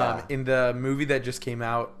 in the movie that just came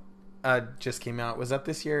out. Was that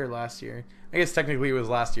this year or last year? I guess technically it was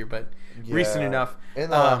last year, but recent enough. In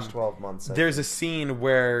the last 12 months. There's a scene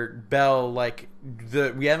where Belle, like,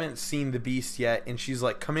 we haven't seen the Beast yet, and she's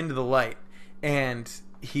like, come into the light. And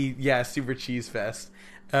super cheese fest.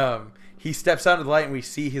 He steps out of the light, and we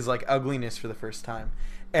see his, like, ugliness for the first time.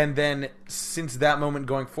 And then, since that moment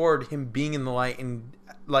going forward, him being in the light and,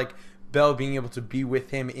 like, Belle being able to be with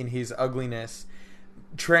him in his ugliness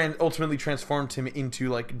ultimately transformed him into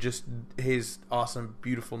like just his awesome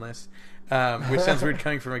beautifulness, which sounds weird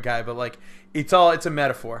coming from a guy, but like it's a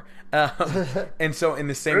metaphor, and so in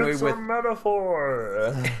the same way with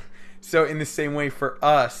metaphor. So in the same way for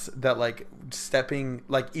us that like stepping,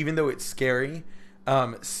 like even though it's scary,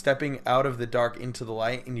 stepping out of the dark into the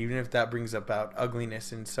light, and even if that brings about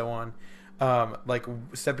ugliness and so on, like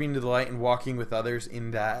stepping into the light and walking with others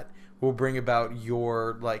in that will bring about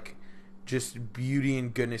your like just beauty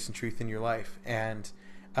and goodness and truth in your life, and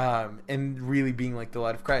really being like the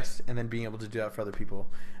light of Christ, and then being able to do that for other people.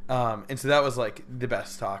 And so that was like the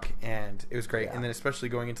best talk, and it was great. And then especially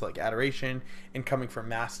going into like adoration and coming from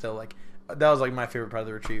Mass still, like that was like my favorite part of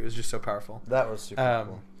the retreat. It was just so powerful. That was super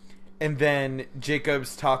cool. And then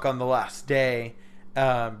Jacob's talk on the last day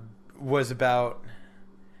was about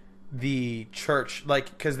the church,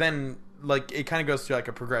 like, because then like it kind of goes through like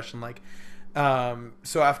a progression, like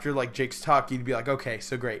so after like Jake's talk, you'd be like, okay,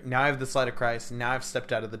 so great, now I have the light of Christ, now I've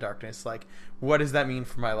stepped out of the darkness, like what does that mean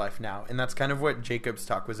for my life now? And that's kind of what Jacob's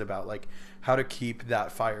talk was about, like how to keep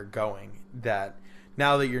that fire going, that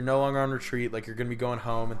now that you're no longer on retreat, like you're gonna be going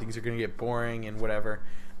home and things are gonna get boring and whatever,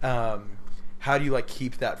 how do you like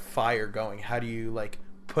keep that fire going? How do you like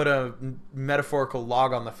put a metaphorical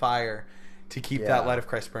log on the fire to keep that light of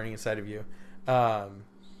Christ burning inside of you? And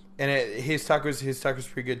his talk was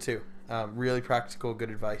pretty good too. Really practical,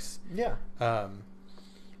 good advice. Yeah.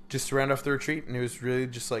 Just to round off the retreat, and it was really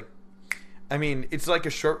just like, I mean, it's like a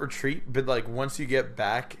short retreat, but like once you get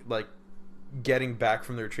back, like getting back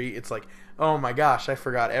from the retreat, it's like, oh my gosh, I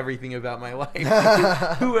forgot everything about my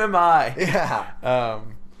life. Who am I? Yeah.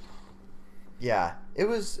 Yeah. It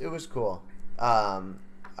was cool. I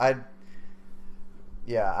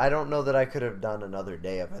don't know that I could have done another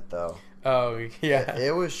day of it though. Oh yeah.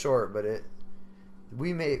 It was short, but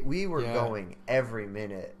we were going every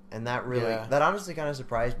minute, and that honestly kind of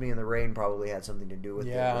surprised me, and the rain probably had something to do with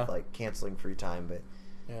it, with like canceling free time, but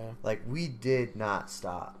like we did not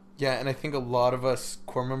stop. Yeah, and I think a lot of us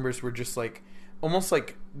core members were just like almost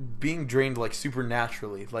like being drained like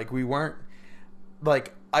supernaturally. Like we weren't,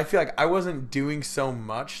 like I feel like I wasn't doing so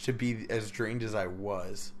much to be as drained as I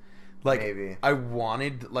was. Like maybe I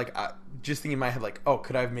wanted, like just thinking in my head, like, oh,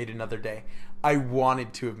 could I have made another day? I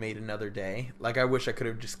wanted to have made another day. Like I wish I could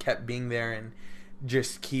have just kept being there and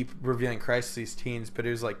just keep revealing Christ to these teens. But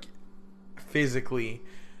it was like physically,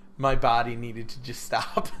 my body needed to just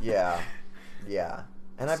stop. Yeah.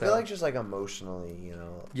 And I feel like just like emotionally,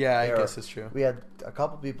 Yeah, I guess it's true. We had a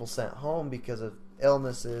couple people sent home because of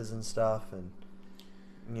illnesses and stuff, and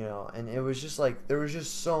and it was just like there was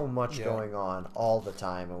just so much going on all the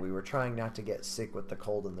time, and we were trying not to get sick with the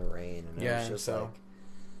cold and the rain, and it was just like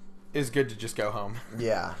it's good to just go home.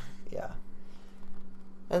 Yeah.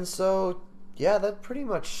 And so that pretty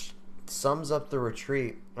much sums up the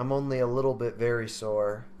retreat. I'm only a little bit very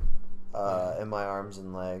sore in my arms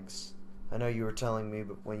and legs. I know you were telling me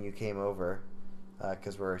when you came over,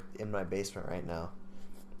 because we're in my basement right now,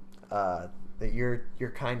 that you're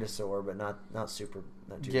kind of sore, but not super,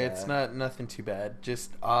 not too bad. It's nothing too bad.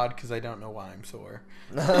 Just odd because I don't know why I'm sore.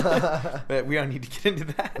 But we don't need to get into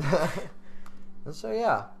that. And so it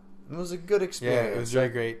was a good experience. Yeah, it was really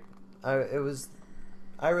great. I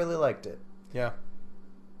really liked it. Yeah.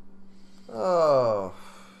 Oh,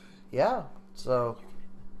 yeah. So,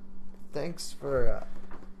 thanks for.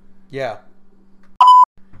 Yeah.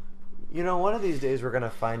 One of these days we're gonna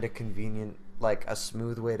find a convenient, like a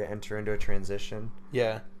smooth way to enter into a transition.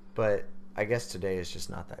 Yeah. But I guess today is just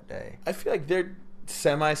not that day. I feel like they're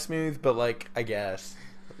semi-smooth, but like I guess.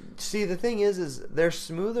 See, the thing is they're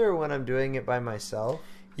smoother when I'm doing it by myself.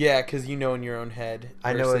 Yeah, because in your own head.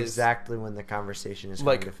 I know exactly when the conversation is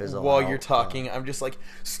going to fizzle while out. you're talking, I'm just like,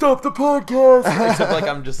 stop the podcast! Except like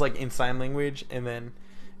I'm just like in sign language, and then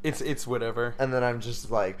it's whatever. And then I'm just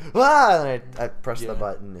like, and I press the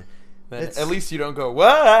button. Then at least you don't go,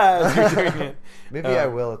 as you're doing it. Maybe I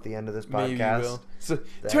will at the end of this podcast. Maybe you will. So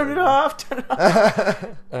turn it off.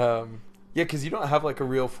 Yeah, because you don't have like a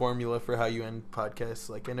real formula for how you end podcasts.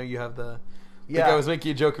 Like I know you have the... Like I was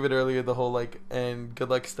making a joke of it earlier, the whole like, and good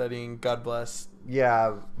luck studying, God bless.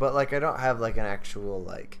 Yeah, but like I don't have like an actual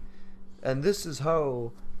like, and this is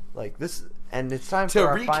how, like this, and it's time to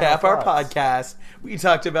for recap our podcast. We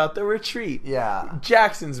talked about the retreat. Yeah,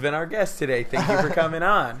 Jackson's been our guest today. Thank you for coming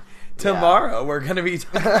on. Tomorrow we're gonna be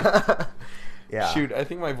talking. Shoot, I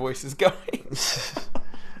think my voice is going.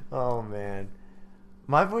 Oh man.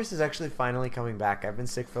 My voice is actually finally coming back. I've been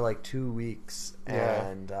sick for like 2 weeks,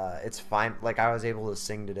 and it's fine. Like, I was able to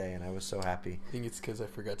sing today, and I was so happy. I think it's because I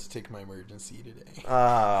forgot to take my emergency today.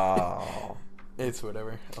 Oh. It's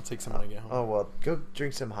whatever. I'll take some when I get home. Oh, well, go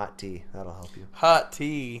drink some hot tea. That'll help you. Hot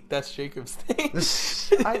tea. That's Jacob's thing.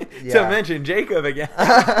 To mention Jacob again.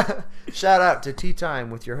 Shout out to Tea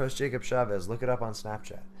Time with your host, Jacob Chavez. Look it up on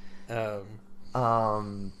Snapchat.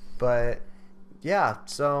 But, yeah,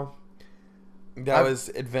 so... That was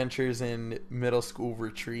Adventures in Middle School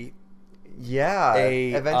Retreat. Yeah.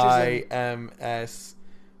 AIMSYR.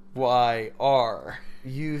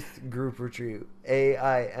 Youth Group Retreat.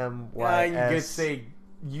 AIMYS. You could say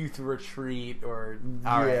Youth Retreat or...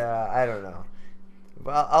 I don't know.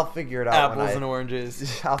 Well, I'll figure it out. Apples and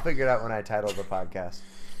oranges. I'll figure it out when I title the podcast.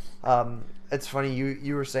 It's funny,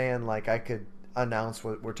 you were saying, like, I could announce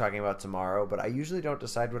what we're talking about tomorrow, but I usually don't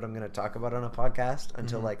decide what I'm going to talk about on a podcast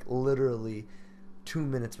until, like, literally 2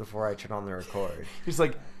 minutes before I turn on the record. He's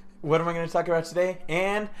like, what am I going to talk about today?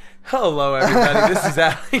 And hello, everybody. This is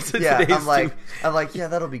Alex. I'm like, yeah,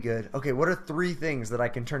 that'll be good. Okay, what are 3 things that I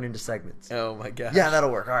can turn into segments? Oh my gosh. Yeah,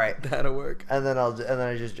 that'll work. All right, that'll work. And then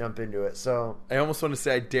I just jump into it. So I almost want to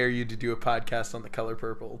say I dare you to do a podcast on The Color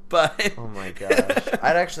Purple, but oh my gosh,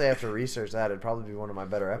 I'd actually have to research that. It'd probably be one of my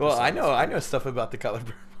better episodes. Well, I know stuff about The Color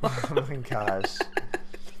Purple. Oh my gosh.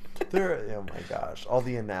 Oh my gosh, all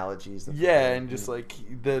the analogies. And just like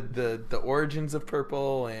the origins of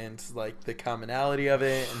purple and like the commonality of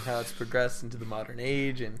it and how it's progressed into the modern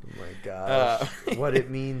age and oh my gosh, what it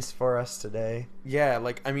means for us today. Yeah,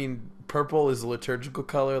 like I mean, purple is a liturgical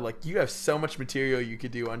color. Like you have so much material you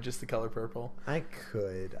could do on just The Color Purple. I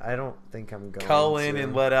could. I don't think I'm going. Call in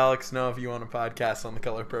and let Alex know if you want a podcast on The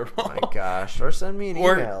Color Purple. Oh my gosh, or send me an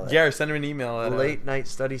email. Or send him an email at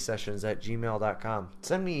latenightstudysessions@gmail.com.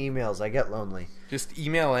 Send me emails. I get lonely. Just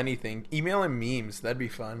email anything. Email him memes. That'd be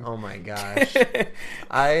fun. Oh my gosh.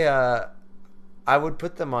 I would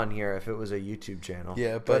put them on here if it was a YouTube channel.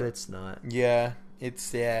 Yeah, but it's not. Yeah,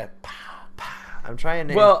 it's I'm trying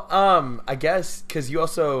to. Well, I guess because you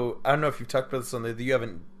also, I don't know if you've talked about this on there. You have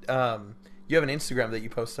an Instagram that you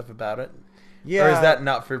post stuff about it. Yeah. Or is that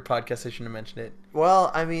not for podcast? I shouldn't have mentioned it.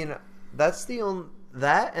 Well, I mean, that's the only.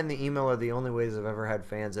 That and the email are the only ways I've ever had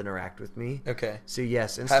fans interact with me. Okay. So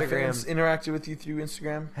yes, Instagram. Have fans interacted with you through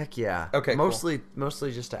Instagram? Heck yeah. Okay. Mostly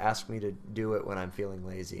just to ask me to do it when I'm feeling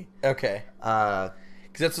lazy. Okay.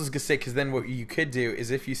 Because that's what I was gonna say. Because then what you could do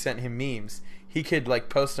is if you sent him memes, he could like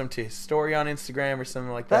post them to his story on Instagram or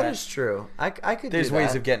something like that. That is true. I could. There's do that.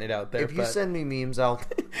 ways of getting it out there. If you send me memes, I'll,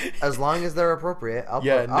 as long as they're appropriate, I'll.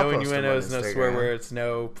 Yeah, I'll no post them on innuendos, no Instagram. swear words,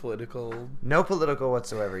 no political. No political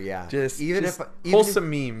whatsoever. Yeah, Just if, wholesome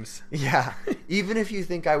memes. Yeah, even if you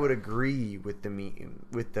think I would agree with the meme,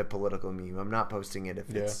 with the political meme, I'm not posting it if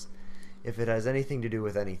it has anything to do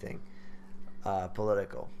with anything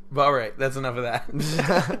political. But all right, that's enough of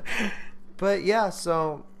that. But yeah,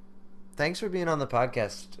 so thanks for being on the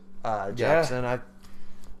podcast, Jackson.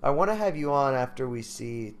 I want to have you on after we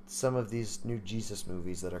see some of these new Jesus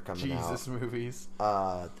movies that are coming out. Jesus movies.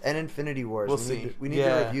 And Infinity Wars. We'll see. We need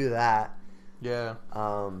to review that. Yeah.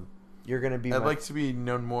 You're going to be I'd like to be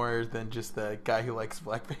known more than just the guy who likes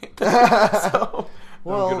Black Panther. So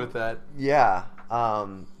well, I'm good with that. Yeah.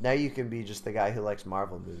 Now you can be just the guy who likes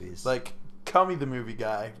Marvel movies. Like, call me the movie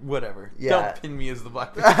guy. Whatever. Yeah. Don't pin me as the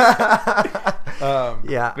Black Panther.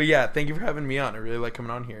 Yeah. But yeah, thank you for having me on. I really like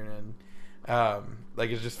coming on here. And like,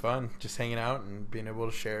 it's just fun. Just hanging out and being able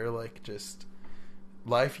to share, like, just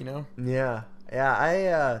life, you know? Yeah.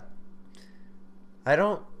 Yeah, I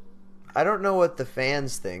don't know what the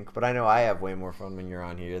fans think, but I know I have way more fun when you're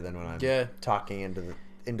on here than when I'm talking into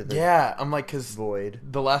the Yeah, I'm like, because void.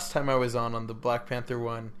 The last time I was on the Black Panther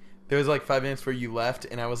one, there was like 5 minutes where you left,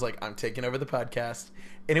 and I was like, I'm taking over the podcast.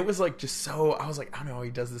 And it was like just so, I was like, I don't know how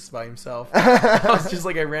he does this by himself. I was just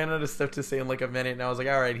like, I ran out of stuff to say in like a minute, and I was like,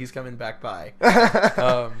 all right, he's coming back by.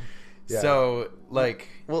 So like,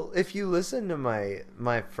 well, if you listen to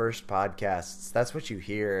my first podcasts, that's what you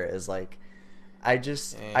hear is like, I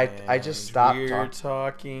just stopped we're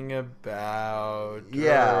talking about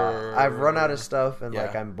I've run out of stuff and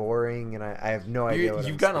like I'm boring and I have no idea what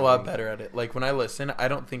you've gotten a lot better at it. Like when I listen, I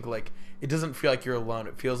don't think like it doesn't feel like you're alone.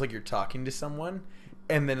 It feels like you're talking to someone,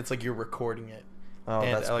 and then it's like you're recording it. Oh,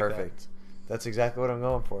 and that's perfect. That's exactly what I'm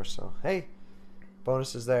going for. So hey,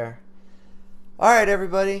 bonus is there. All right,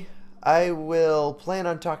 everybody. I will plan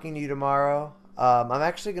on talking to you tomorrow. I'm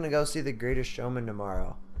actually going to go see The Greatest Showman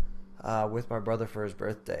tomorrow. With my brother for his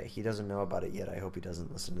birthday. He doesn't know about it yet. I hope he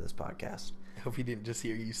doesn't listen to this podcast. I hope he didn't just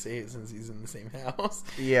hear you say it since he's in the same house.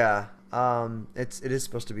 Yeah. It is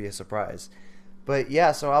supposed to be a surprise. But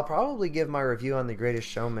yeah, so I'll probably give my review on The Greatest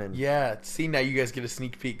Showman. Yeah. See, now you guys get a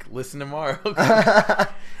sneak peek. Listen tomorrow.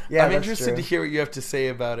 Yeah, I'm interested to hear what you have to say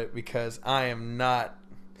about it because I am not.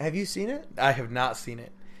 Have you seen it? I have not seen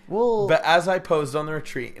it. Well, but as I posed on the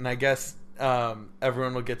retreat, and I guess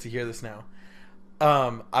everyone will get to hear this now.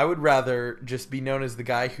 I would rather just be known as the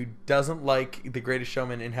guy who doesn't like The Greatest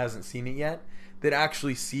Showman and hasn't seen it yet than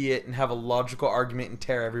actually see it and have a logical argument and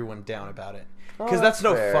tear everyone down about it. Because that's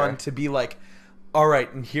no fun to be like, all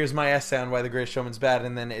right, and here's my essay on why The Greatest Showman's bad,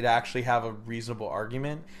 and then it actually have a reasonable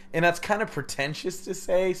argument. And that's kind of pretentious to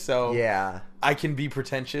say, so yeah, I can be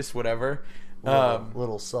pretentious, whatever.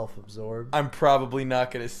 Little self-absorbed. I'm probably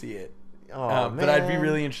not going to see it. Oh, man. But I'd be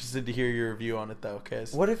really interested to hear your review on it, though.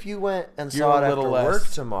 Cause what if you went and saw it after work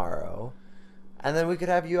tomorrow, and then we could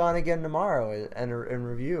have you on again tomorrow and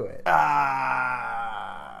review it?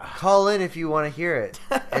 Call in if you want to hear it.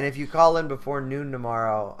 And if you call in before noon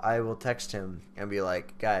tomorrow, I will text him and be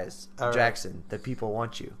like, guys, all Jackson, right. The people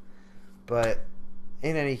want you. But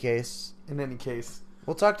in any case,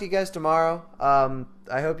 we'll talk to you guys tomorrow.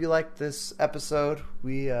 I hope you liked this episode.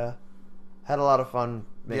 We had a lot of fun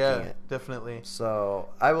making it. Definitely. So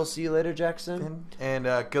I will see you later, Jackson. And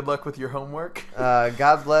good luck with your homework.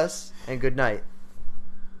 God bless and good night.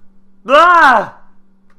 Ah!